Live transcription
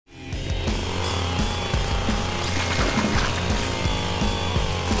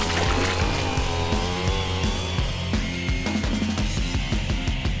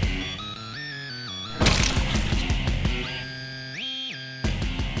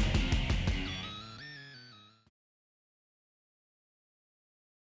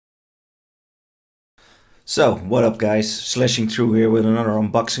So, what up guys, Slashing Through here with another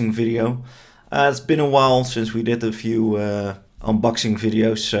unboxing video. It's been a while since we did a few unboxing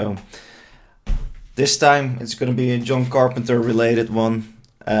videos, so this time it's gonna be a John Carpenter related one.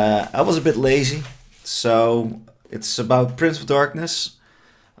 I was a bit lazy, so it's about Prince of Darkness.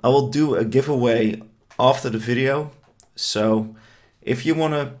 I will do a giveaway after the video, so if you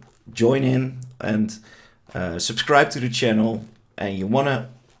wanna join in and subscribe to the channel and you wanna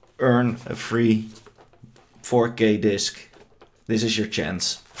earn a free 4K disc, this is your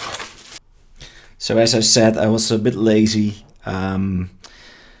chance. So as I said, I was a bit lazy.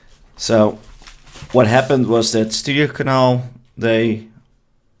 So what happened was that Studio Canal, they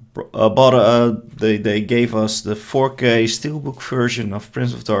they gave us the 4K Steelbook version of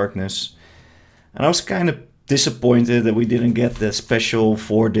Prince of Darkness, and I was kind of disappointed that we didn't get the special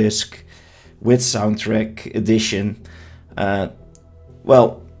 4-disc with soundtrack edition.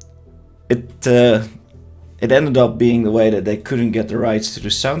 Well, it ended up being the way that they couldn't get the rights to the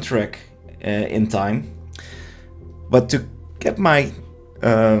soundtrack in time. But to get my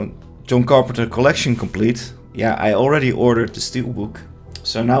John Carpenter collection complete, yeah, I already ordered the Steelbook.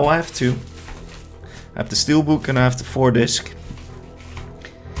 So now I have two. I have the Steelbook and I have the 4-disc.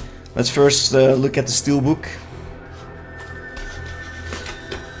 Let's first look at the Steelbook.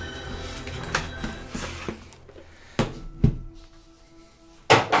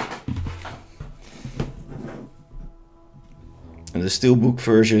 And the Steelbook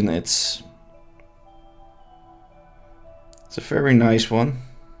version, it's a very nice one.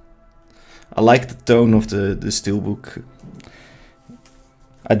 I like the tone of the Steelbook.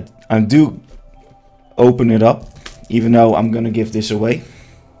 I do open it up, even though I'm gonna give this away.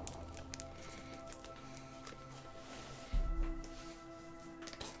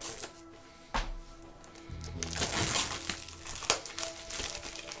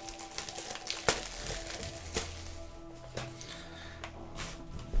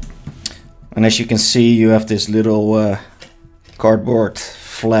 And as you can see, you have this little cardboard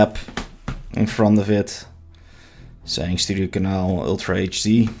flap in front of it saying Studio Canal Ultra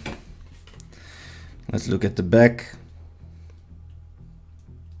HD. Let's look at the back.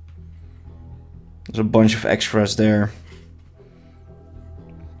 There's a bunch of extras there.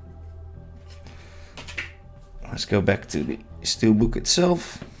 Let's go back to the Steelbook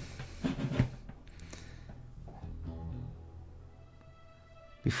itself.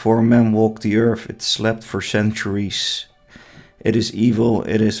 Before man walked the earth, it slept for centuries. It is evil,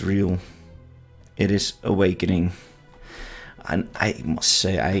 it is real. It is awakening. And I must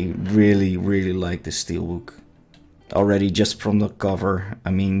say, I really like the Steelbook. Already just from the cover. I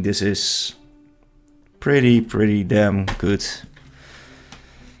mean, this is pretty damn good.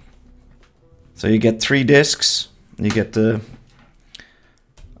 So you get 3 discs. You get the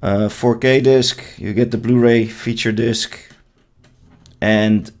 4K disc, you get the Blu-ray feature disc,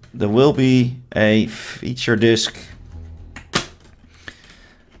 and there will be a feature disc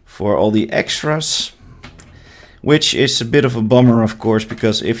for all the extras, which is a bit of a bummer, of course,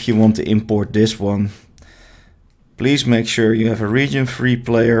 because if you want to import this one, please make sure you have a region-free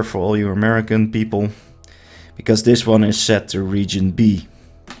player for all you American people, because this one is set to region B.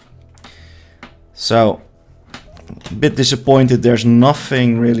 So, a bit disappointed there's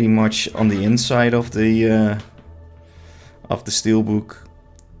nothing really much on the inside of the Steelbook.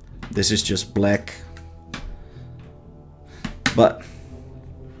 This is just black, but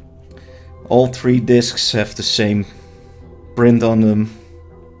all 3 discs have the same print on them,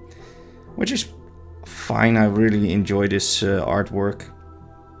 which is fine. I really enjoy this artwork.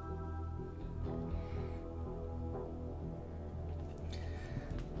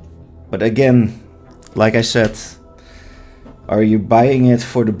 But again, like I said, are you buying it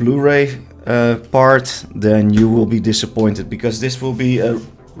for the Blu-ray part, then you will be disappointed, because this will be a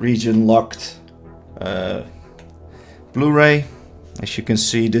region locked Blu-ray. As you can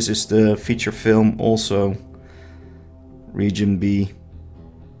see, this is the feature film, also region B.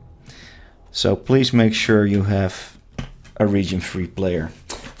 So please make sure you have a region-free player.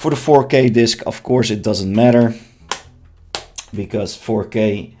 For the 4K disc, of course, it doesn't matter, because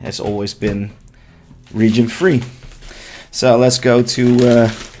 4K has always been region-free. So let's go to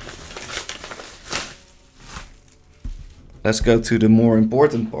the more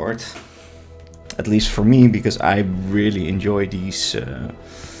important part, at least for me, because I really enjoy these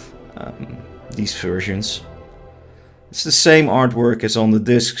versions. It's the same artwork as on the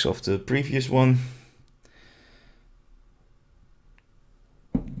discs of the previous one.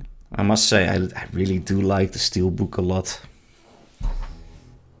 I must say, I really do like the Steelbook a lot.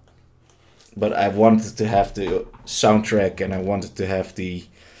 But I wanted to have the soundtrack, and I wanted to have the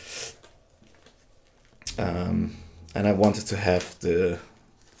and I wanted to have the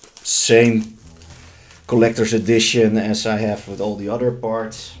same collector's edition as I have with all the other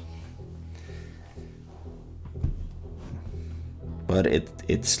parts. But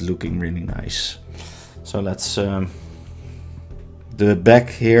it's looking really nice. So let's the back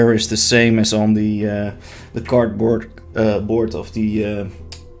here is the same as on the cardboard board of the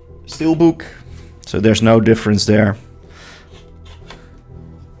Steelbook, so there's no difference there.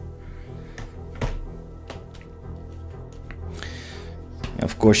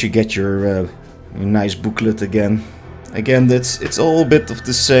 Of course, you get your nice booklet again. Again, it's all a bit of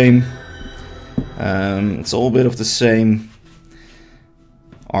the same. It's all a bit of the same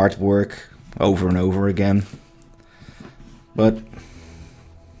artwork over and over again, but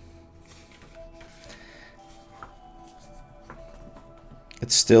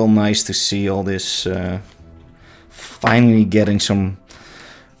it's still nice to see all this finally getting some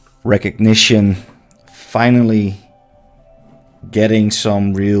recognition, finally getting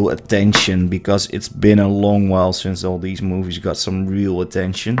some real attention, because it's been a long while since all these movies got some real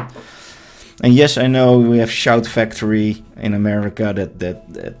attention. And yes, I know we have Shout Factory in America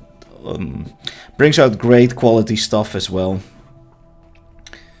that brings out great quality stuff as well.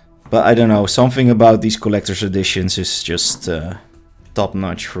 But I don't know, something about these collector's editions is just top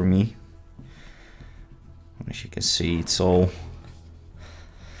notch for me. As you can see, it's all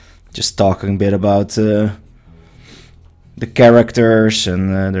just talking a bit about the characters,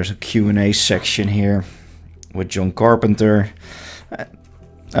 and there's a Q&A section here with John Carpenter. I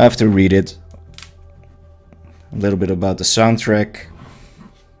have to read it. A little bit about the soundtrack.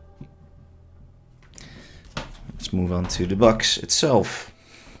 Let's move on to the box itself.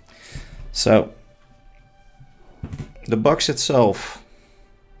 So, the box itself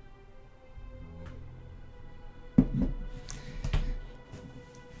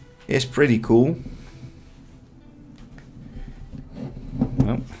is pretty cool.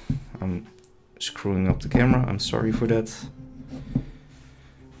 Oh, I'm screwing up the camera, I'm sorry for that.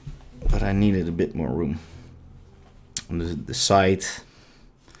 But I needed a bit more room. On the side,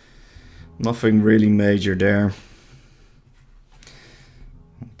 nothing really major there.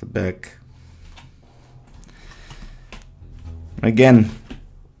 At the back. Again,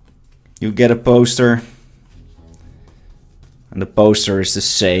 you get a poster, and the poster is the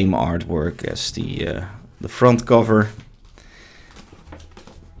same artwork as the front cover.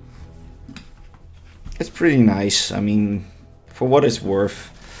 It's pretty nice. I mean, for what it's worth.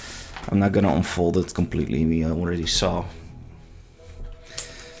 I'm not gonna unfold it completely, we already saw.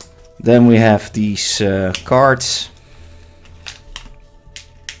 Then we have these cards.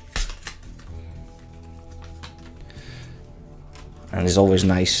 And it's always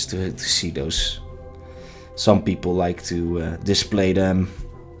nice to see those. Some people like to display them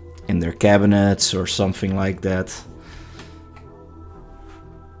in their cabinets or something like that.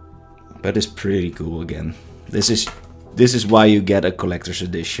 But it's pretty cool again. This is why you get a collector's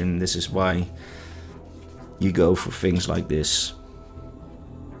edition. This is why you go for things like this.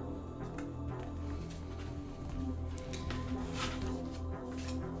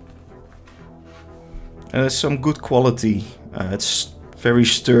 It's some good quality. It's very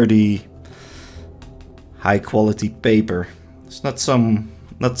sturdy, high quality paper. It's not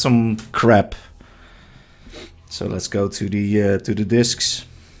some crap. So let's go to the discs.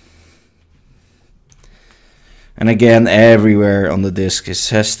 And again, everywhere on the disc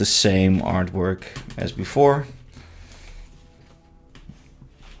has the same artwork as before.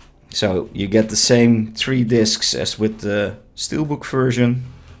 So you get the same 3 discs as with the Steelbook version.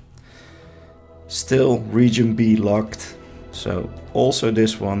 Still region B locked. So also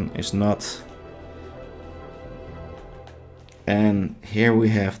this one is not. And here we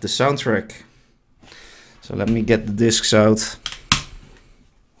have the soundtrack. So let me get the discs out.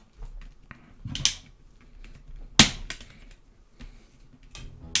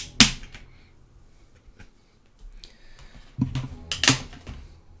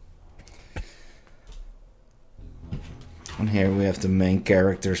 And here we have the main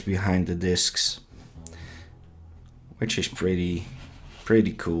characters behind the discs, which is pretty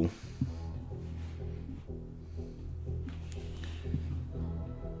cool.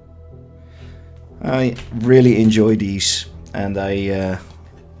 I really enjoy these, and I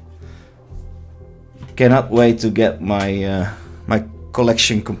cannot wait to get my my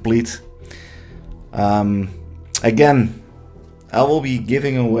collection complete. Again, I will be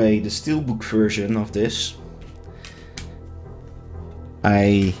giving away the Steelbook version of this.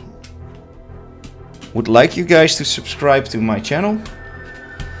 I would like you guys to subscribe to my channel,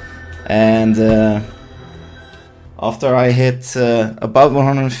 and after I hit about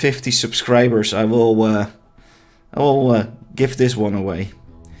 150 subscribers, I will I will give this one away.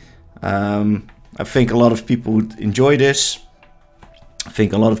 I think a lot of people would enjoy this. I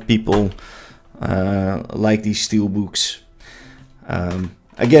think a lot of people like these Steelbooks.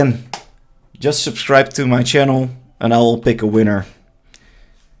 Again, just subscribe to my channel and I will pick a winner.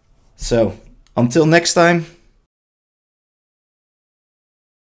 So, until next time.